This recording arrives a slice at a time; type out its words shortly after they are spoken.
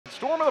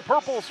Storm of the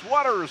purple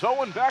sweaters.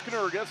 Owen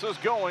Beckner gets us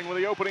going with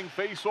the opening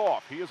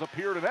face-off. He has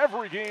appeared in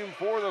every game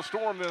for the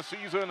Storm this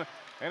season,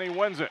 and he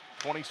wins it.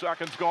 20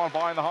 seconds gone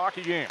by in the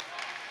hockey game.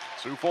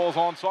 Sioux Falls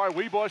onside.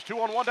 Webush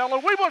 2-on-1 down low.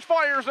 Webush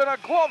fires, and a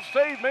glove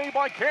save made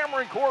by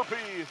Cameron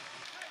Corpy.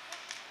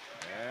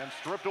 And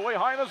stripped away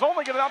high in his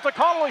only. Get it out to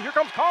Connolly. Here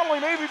comes Connolly,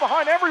 maybe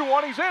behind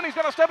everyone. He's in. He's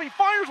got a step. He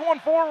fires one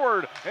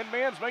forward, and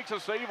Mans makes a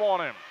save on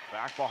him.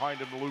 Back behind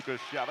him,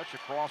 Lucas Shevich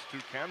across to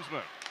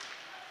Kensman.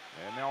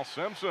 And now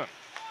Simpson.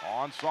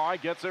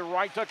 Onside, gets it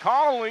right to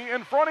Connolly.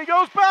 In front, he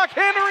goes back.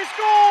 Henry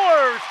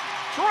scores!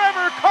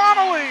 Trevor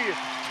Connolly,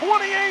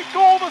 28th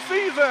goal of the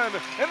season.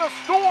 And the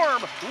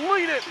Storm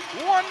lead it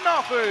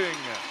 1-0.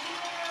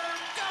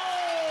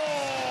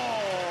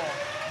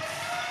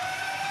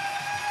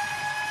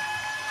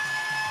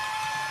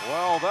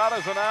 Well, that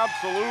is an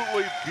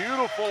absolutely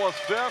beautiful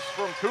assist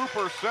from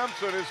Cooper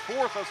Simpson, his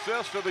 4th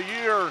assist of the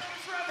year.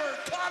 Trevor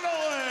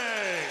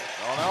Connolly!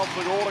 Announce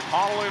the goal to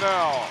Connolly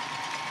now.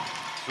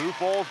 Sioux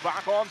Falls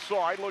back on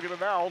side, looking to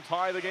now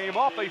tie the game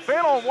up. They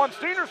fail on one.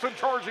 Steenerson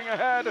charging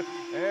ahead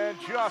and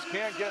just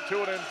can't get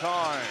to it in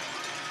time.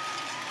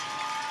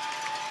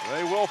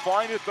 They will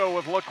find it though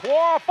with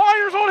Lacroix.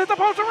 Fires on, hit the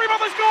post and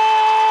rebound. They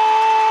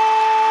score!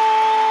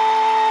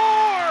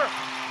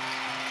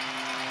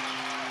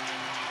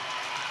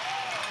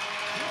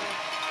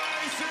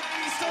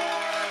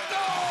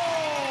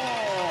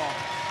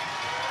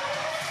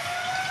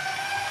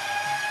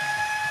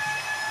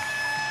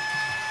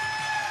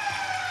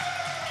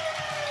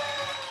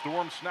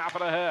 Storm snap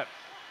it ahead.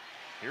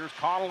 Here's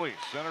Connolly,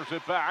 centers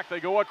it back. They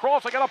go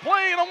across. They got a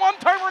play, and a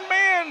one-timer, and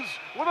Mans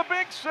with a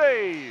big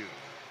save.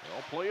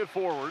 They'll play it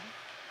forward.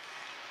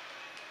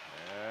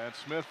 And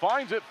Smith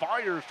finds it,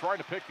 fires, trying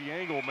to pick the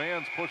angle.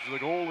 Mans pushes the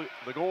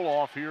goal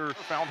off here.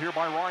 Found here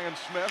by Ryan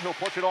Smith. He'll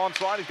push it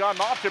onside. He's got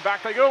an option.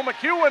 Back they go.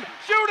 McEwen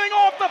shooting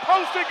off the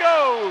post. It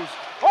goes.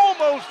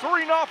 Almost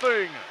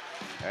 3-0.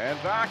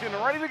 And back and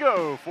ready to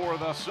go for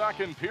the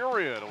second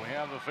period. We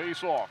have the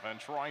face-off, and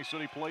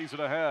Tri-City plays it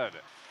ahead.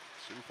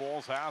 Sioux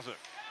Falls has it.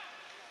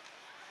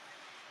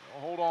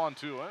 They'll hold on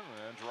to it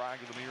and drag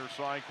to the near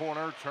side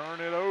corner.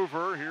 Turn it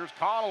over. Here's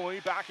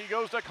Connolly. Back he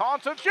goes to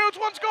Constant. Shoots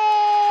one,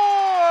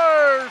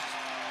 scores!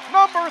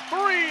 Number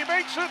 3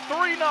 makes it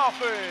 3-0.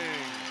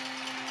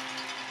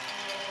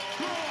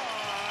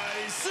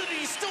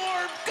 Tri-City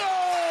Storm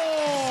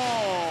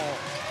goal!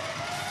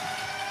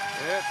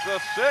 It's the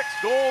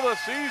 6th goal of the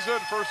season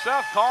for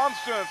Seth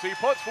Constance. He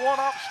puts one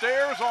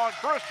upstairs on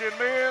Christian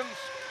Mans.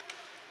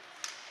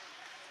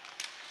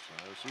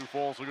 So Sioux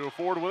Falls will go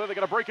forward with it. They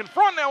got a break in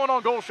front now, and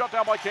on goal shut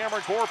down by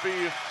Cameron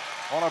Corpy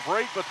on a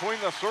break between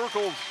the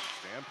circles.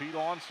 Stampede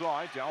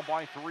onside, down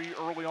by 3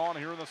 early on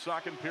here in the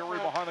second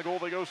period. Behind the goal,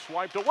 they go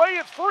swiped away.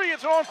 It's free.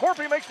 It's on.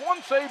 Corpy makes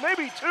one save,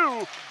 maybe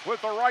 2, with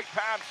the right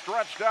pad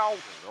stretched out.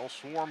 They'll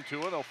swarm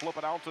to it. They'll flip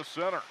it out to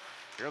center.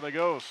 Here they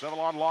go. 7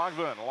 on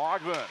Logvin.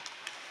 Logvin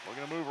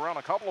looking to move around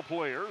a couple of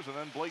players, and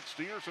then Blake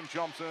Steenerson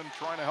jumps in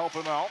trying to help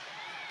him out.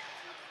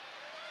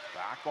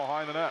 Back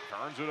behind the net,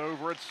 turns it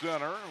over at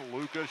center.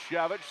 Lucas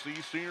Shevich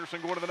sees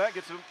Steenerson going to the net,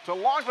 gets it to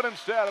Logvin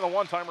instead, and a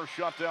one-timer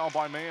shut down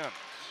by Mans.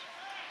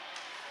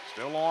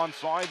 Still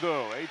onside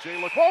though. A.J.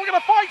 Lacroix going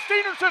to fight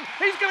Steenerson.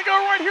 He's going to go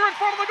right here in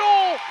front of the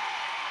goal.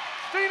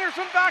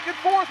 Steenerson back and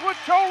forth with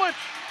Cholich.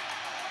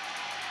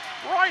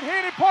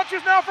 Right-handed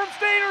punches now from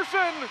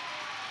Steenerson.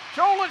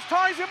 Cholich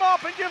ties him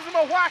up and gives him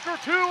a whack or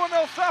 2, and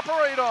they'll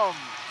separate them.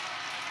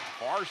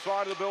 Far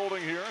side of the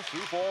building here. Sioux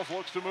Falls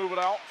looks to move it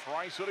out.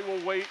 Tri-City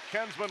will wait.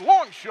 Kensman,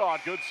 long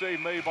shot. Good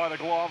save made by the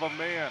glove of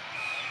Mans.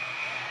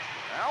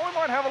 Now we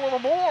might have a little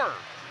more,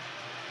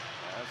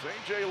 as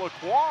A.J.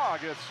 Lacroix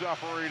gets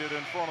separated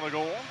in front of the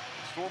goal.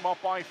 Storm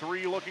up by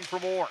 3, looking for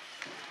more.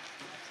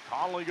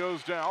 Connolly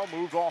goes down,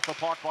 moved off the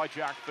puck by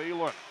Jack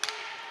Phelan.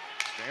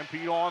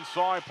 Stampede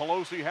onside.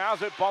 Pelosi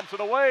has it, bumps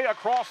it away.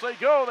 Across they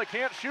go. They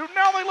can't shoot.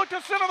 Now they look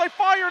to center. They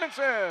fire, and it's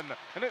in.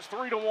 And it's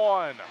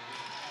 3-1.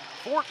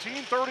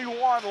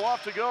 14:31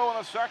 left to go in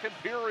the second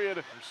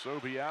period.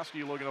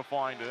 Sobieski looking to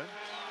find it.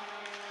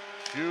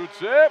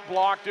 Shoots it,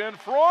 blocked in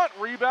front,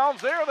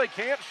 rebounds there, they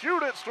can't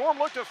shoot it. Storm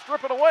look to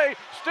strip it away,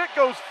 stick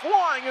goes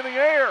flying in the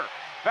air.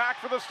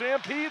 Back for the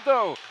Stampede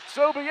though.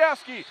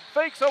 Sobieski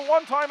fakes a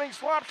one-timing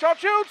slap shot,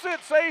 shoots it,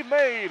 save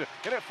made,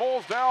 and it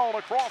falls down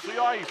across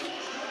the ice.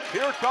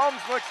 Here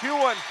comes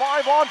McEwen,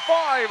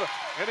 5-on-5,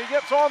 and he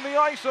gets on the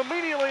ice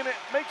immediately, and it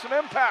makes an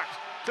impact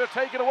to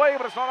take it away,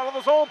 but it's not out of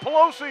the zone.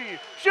 Pelosi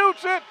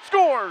shoots it,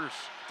 scores,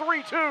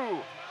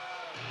 3-2.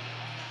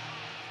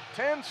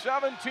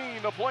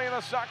 10-17 to play in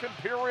the second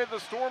period. The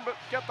Storm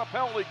get the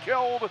penalty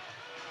killed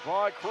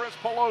by Chris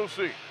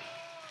Pelosi.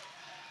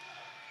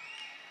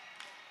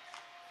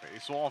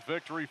 Face-off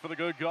victory for the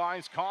good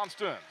guys.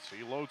 Constance,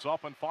 he loads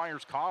up and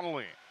fires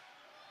Connolly.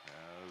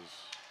 As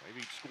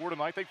maybe scored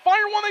tonight, they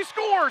fire one, they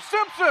score,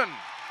 Simpson.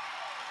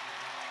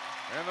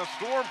 And the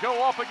Storm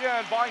go up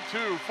again by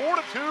 2.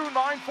 4-2,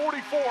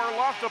 9:44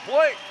 left to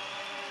play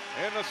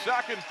in the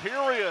second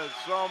period.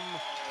 Some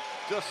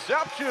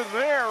deception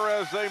there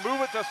as they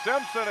move it to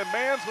Simpson, and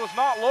Mans was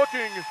not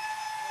looking.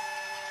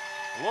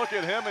 Look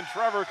at him and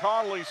Trevor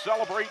Connolly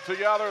celebrate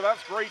together.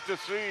 That's great to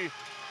see.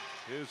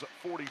 His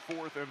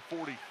 44th and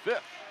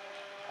 45th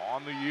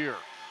on the year.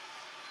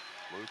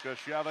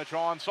 Lukashevich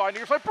onside,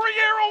 near side.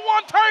 Briere,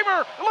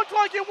 one-timer. It looked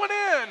like it went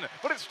in,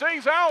 but it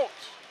stays out.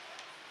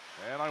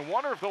 And I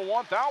wonder if they'll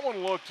want that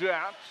one looked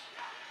at.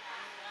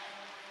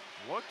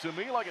 Looked to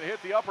me like it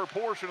hit the upper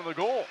portion of the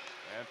goal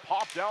and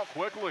popped out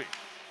quickly.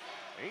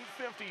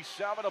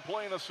 8:57 to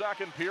play in the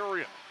second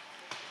period.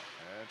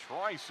 And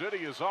Tri-City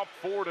is up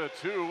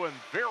 4-2 and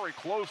very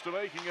close to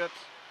making it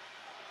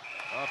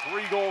a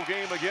 3-goal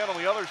game again. On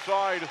the other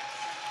side,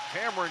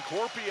 Cameron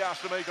Corpy has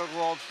to make a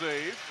glove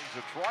save.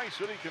 The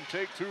Tri-City can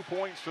take 2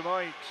 points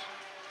tonight.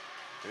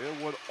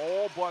 It would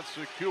all but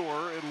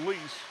secure at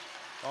least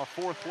a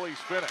 4th place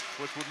finish,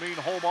 which would mean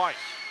home ice.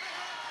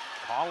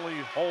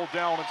 Connolly hauled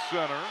down at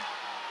center.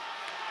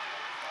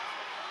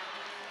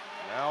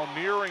 Now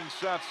Nearing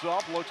sets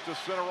up, looks to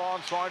center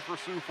onside for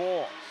Sioux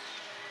Falls.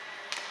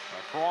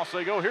 Across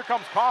they go. Here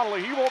comes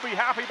Connolly. He won't be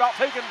happy about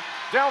taking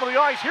down to the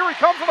ice. Here he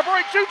comes on the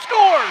break. Shoots,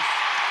 scores!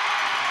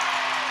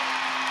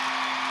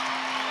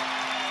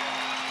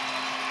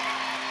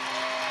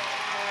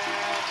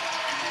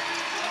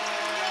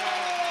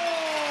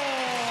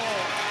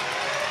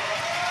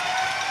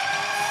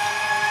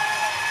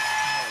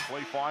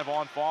 Play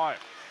 5-on-5.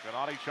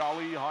 Gennady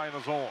Chali high in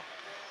the zone.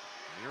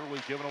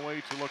 Nearly given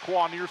away to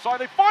Lacroix. Near side,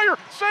 they fire!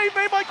 Save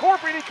made by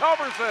Corpy, and he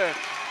covers it.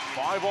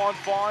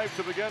 5-on-5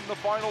 to begin the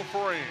final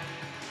frame.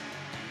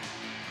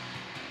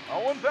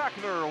 Owen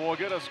Beckner will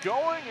get us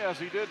going as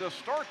he did to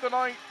start the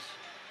night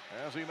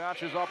as he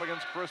matches up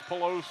against Chris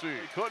Pelosi.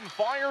 Couldn't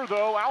fire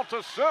though, out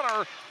to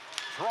center.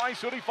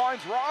 Tri-City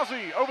finds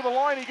Rossi. Over the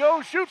line he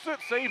goes, shoots it,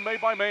 save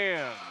made by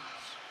Mans.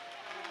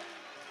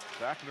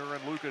 Beckner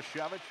and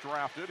Lukashevich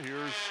drafted.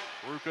 Here's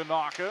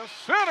Rukanakis.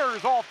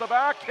 Centers off the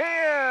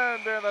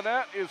backhand, and the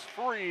net is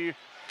free.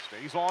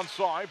 Stays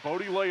onside.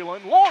 Bodie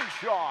Leyland. Long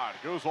shot.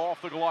 Goes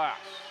off the glass.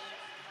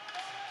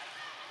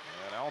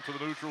 And out to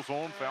the neutral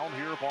zone. Found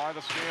here by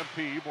the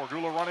Stampede.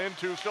 Morgula run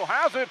into. Still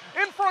has it.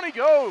 In front he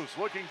goes.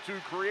 Looking to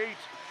create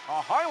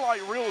a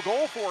highlight reel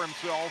goal for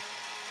himself.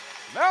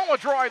 Now a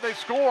drive. They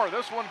score.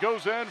 This one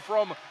goes in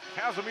from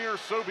Kazimierz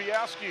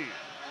Sobieski.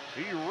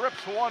 He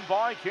rips one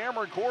by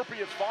Cameron Corpy.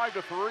 It's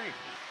 5-3.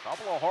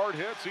 Couple of hard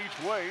hits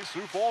each way.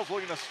 Sioux Falls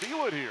looking to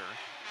steal it here.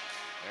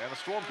 And the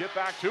Storm get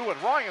back to it.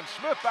 Ryan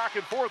Smith back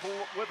and forth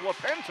with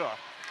LaPenta.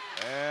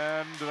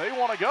 And they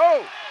want to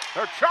go.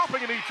 They're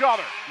chopping at each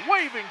other,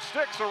 waving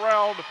sticks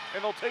around,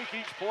 and they'll take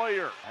each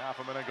player. Half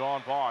a minute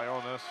gone by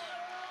on this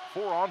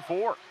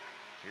 4-on-4.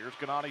 Here's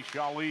Gennady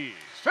Chali.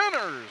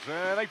 Centers,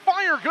 and they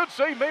fire. Good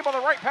save made by the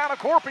right pad of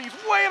Corpy. He's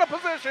way in a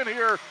position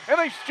here, and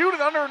they shoot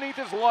it underneath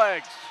his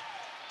legs.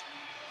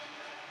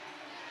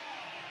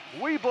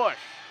 Weebush,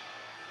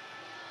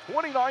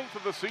 29th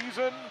of the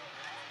season.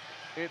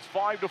 It's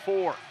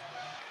 5-4.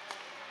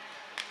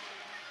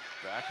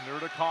 Beckner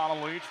to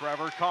Connolly.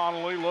 Trevor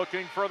Connolly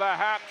looking for the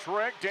hat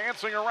trick.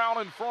 Dancing around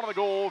in front of the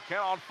goal.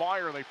 Cannot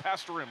fire. They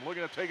pester him,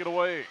 looking to take it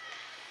away.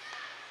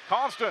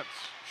 Constance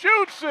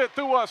shoots it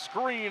through a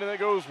screen, and it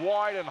goes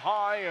wide and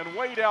high and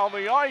way down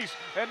the ice.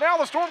 And now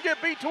the Storm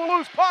get beat to a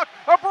loose puck.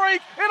 A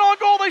break, and on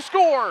goal they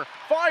score.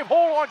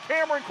 5-hole on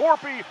Cameron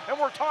Corpy, and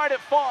we're tied at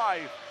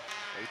 5.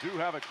 They do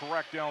have it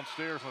correct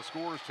downstairs on the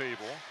scorers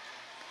table.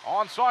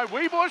 Onside,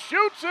 Weebush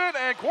shoots it,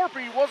 and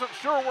Corpy wasn't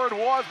sure where it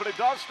was, but it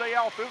does stay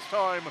out this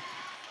time.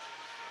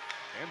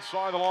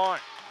 Inside the line.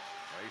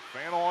 A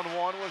fan on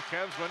one with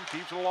Kensman.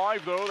 Keeps it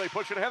alive, though. They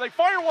push it ahead. They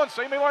fire one.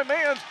 Same by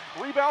Mans.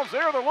 Rebounds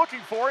there. They're looking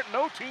for it.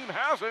 No team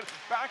has it.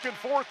 Back and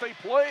forth they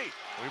play.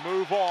 We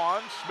move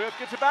on. Smith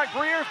gets it back.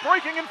 Briere's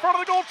breaking in front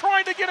of the goal,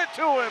 trying to get it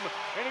to him.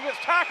 And he gets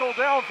tackled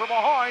down from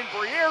behind.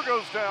 Briere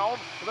goes down.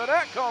 The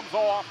net comes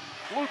off.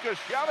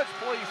 Lukashevich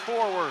plays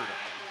forward.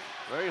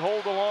 They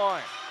hold the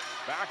line.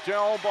 Back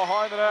down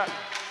behind the net.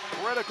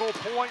 Critical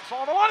points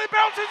on the line. It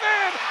bounces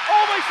in.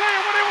 Oh, they say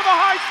it went in with a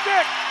high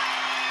stick.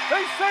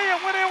 They say it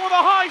went in with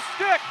a high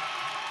stick.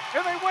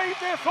 And they wave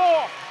this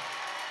off.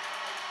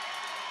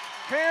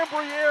 Cam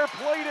Briere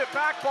played it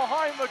back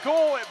behind the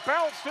goal. It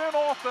bounced in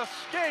off the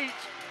skate.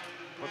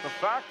 But the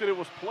fact that it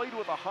was played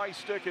with a high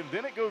stick and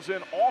then it goes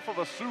in off of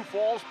a Sioux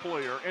Falls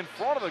player in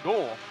front of the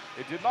goal,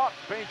 it did not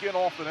bank in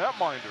off the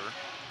netminder.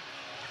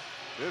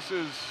 This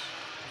is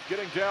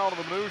getting down to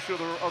the minutia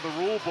of the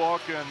rule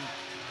book, and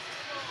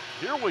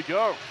here we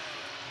go.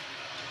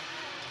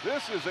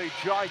 This is a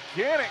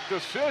gigantic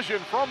decision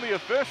from the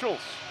officials.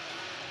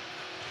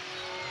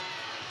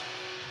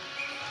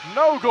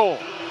 No goal.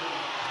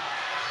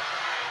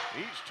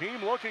 Each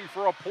team looking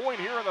for a point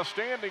here in the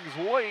standings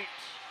late,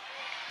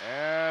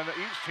 and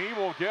each team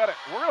will get it.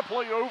 We're going to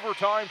play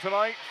overtime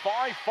tonight,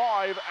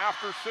 5-5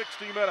 after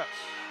 60 minutes.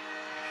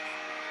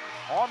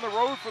 On the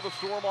road for the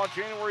Storm on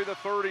January the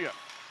 30th.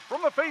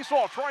 From the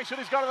faceoff,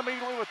 Tri-City's got it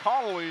immediately with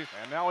Connolly,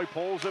 and now he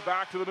pulls it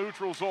back to the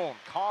neutral zone.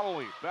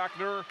 Connolly,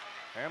 Beckner,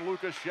 and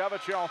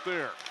Lukashevich out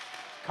there.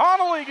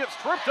 Connolly gets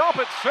tripped up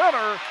at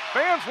center.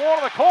 Fans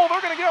wanted the goal.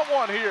 They're going to get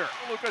one here.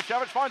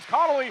 Lukashevich finds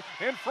Connolly.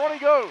 In front he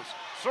goes.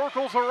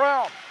 Circles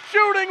around.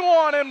 shooting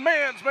one, and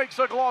Mans makes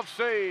a glove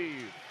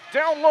save.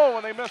 Down low,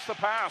 and they miss the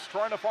pass,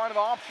 trying to find an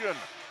option.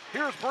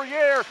 Here's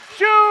Briere,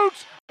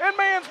 shoots, and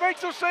Mans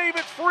makes a save.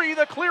 It's free.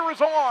 The clear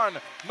is on,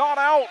 not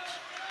out.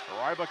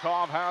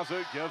 Rybakov has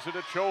it, gives it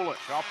to Cholich.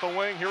 Up the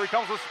wing, here he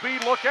comes with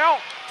speed, look out.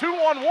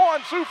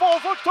 2-on-1, Sioux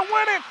Falls looks to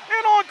win it,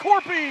 and on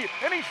Corpy,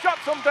 and he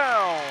shuts him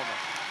down.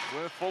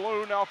 With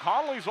Falloon, now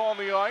Conley's on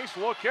the ice,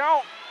 look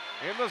out.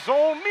 In the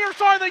zone, near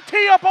side, they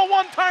tee up a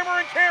one-timer,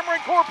 and Cameron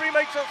Corpy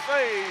makes a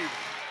save.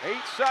 8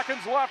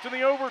 seconds left in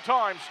the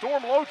overtime.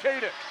 Storm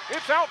located.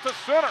 It's out to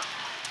center.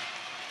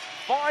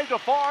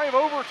 5-5,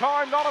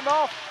 overtime, not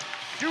enough.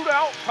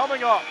 Shootout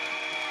coming up.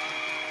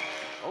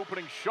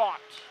 Opening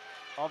shot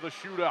of the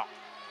shootout.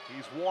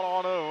 He's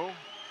 1-on-0.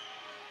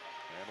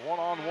 And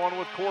 1-on-1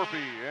 with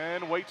Corpy.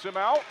 And waits him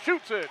out.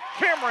 Shoots it.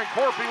 Cameron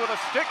Corpy with a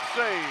stick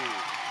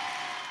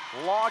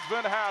save.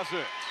 Logman has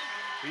it.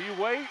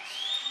 He waits.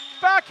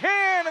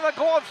 Backhand, and the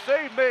glove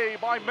save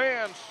made by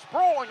Mans,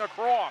 sprawling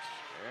across.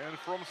 And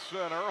from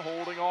center,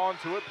 holding on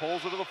to it,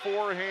 pulls it to the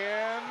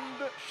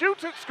forehand,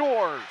 shoots it,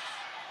 scores.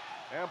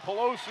 And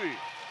Pelosi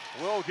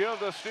will give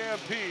the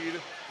Stampede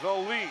the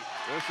lead.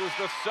 This is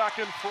the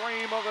second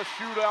frame of the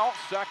shootout,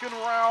 second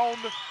round.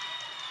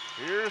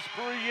 Here's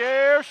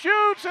Briere,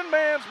 shoots, and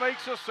Mans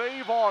makes a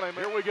save on him.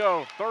 Here we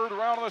go, third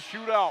round of the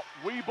shootout.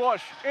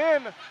 Bush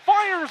in,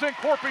 fires, and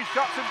Corpy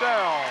shuts him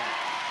down.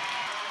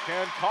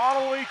 Can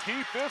Connolly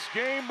keep this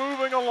game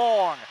moving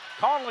along?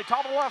 Connolly,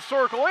 top of the left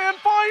circle, and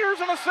fires,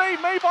 and a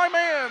save made by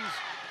Mans.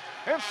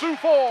 And Sioux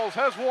Falls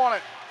has won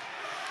it.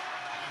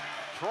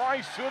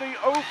 Tri-City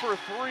 0 for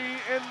 3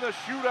 in the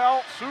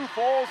shootout. Sioux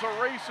Falls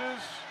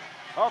erases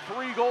a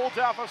 3-goal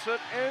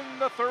deficit in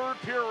the third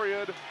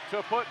period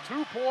to put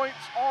 2 points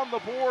on the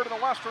board in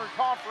the Western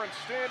Conference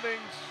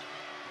standings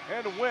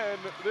and win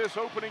this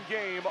opening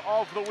game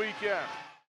of the weekend.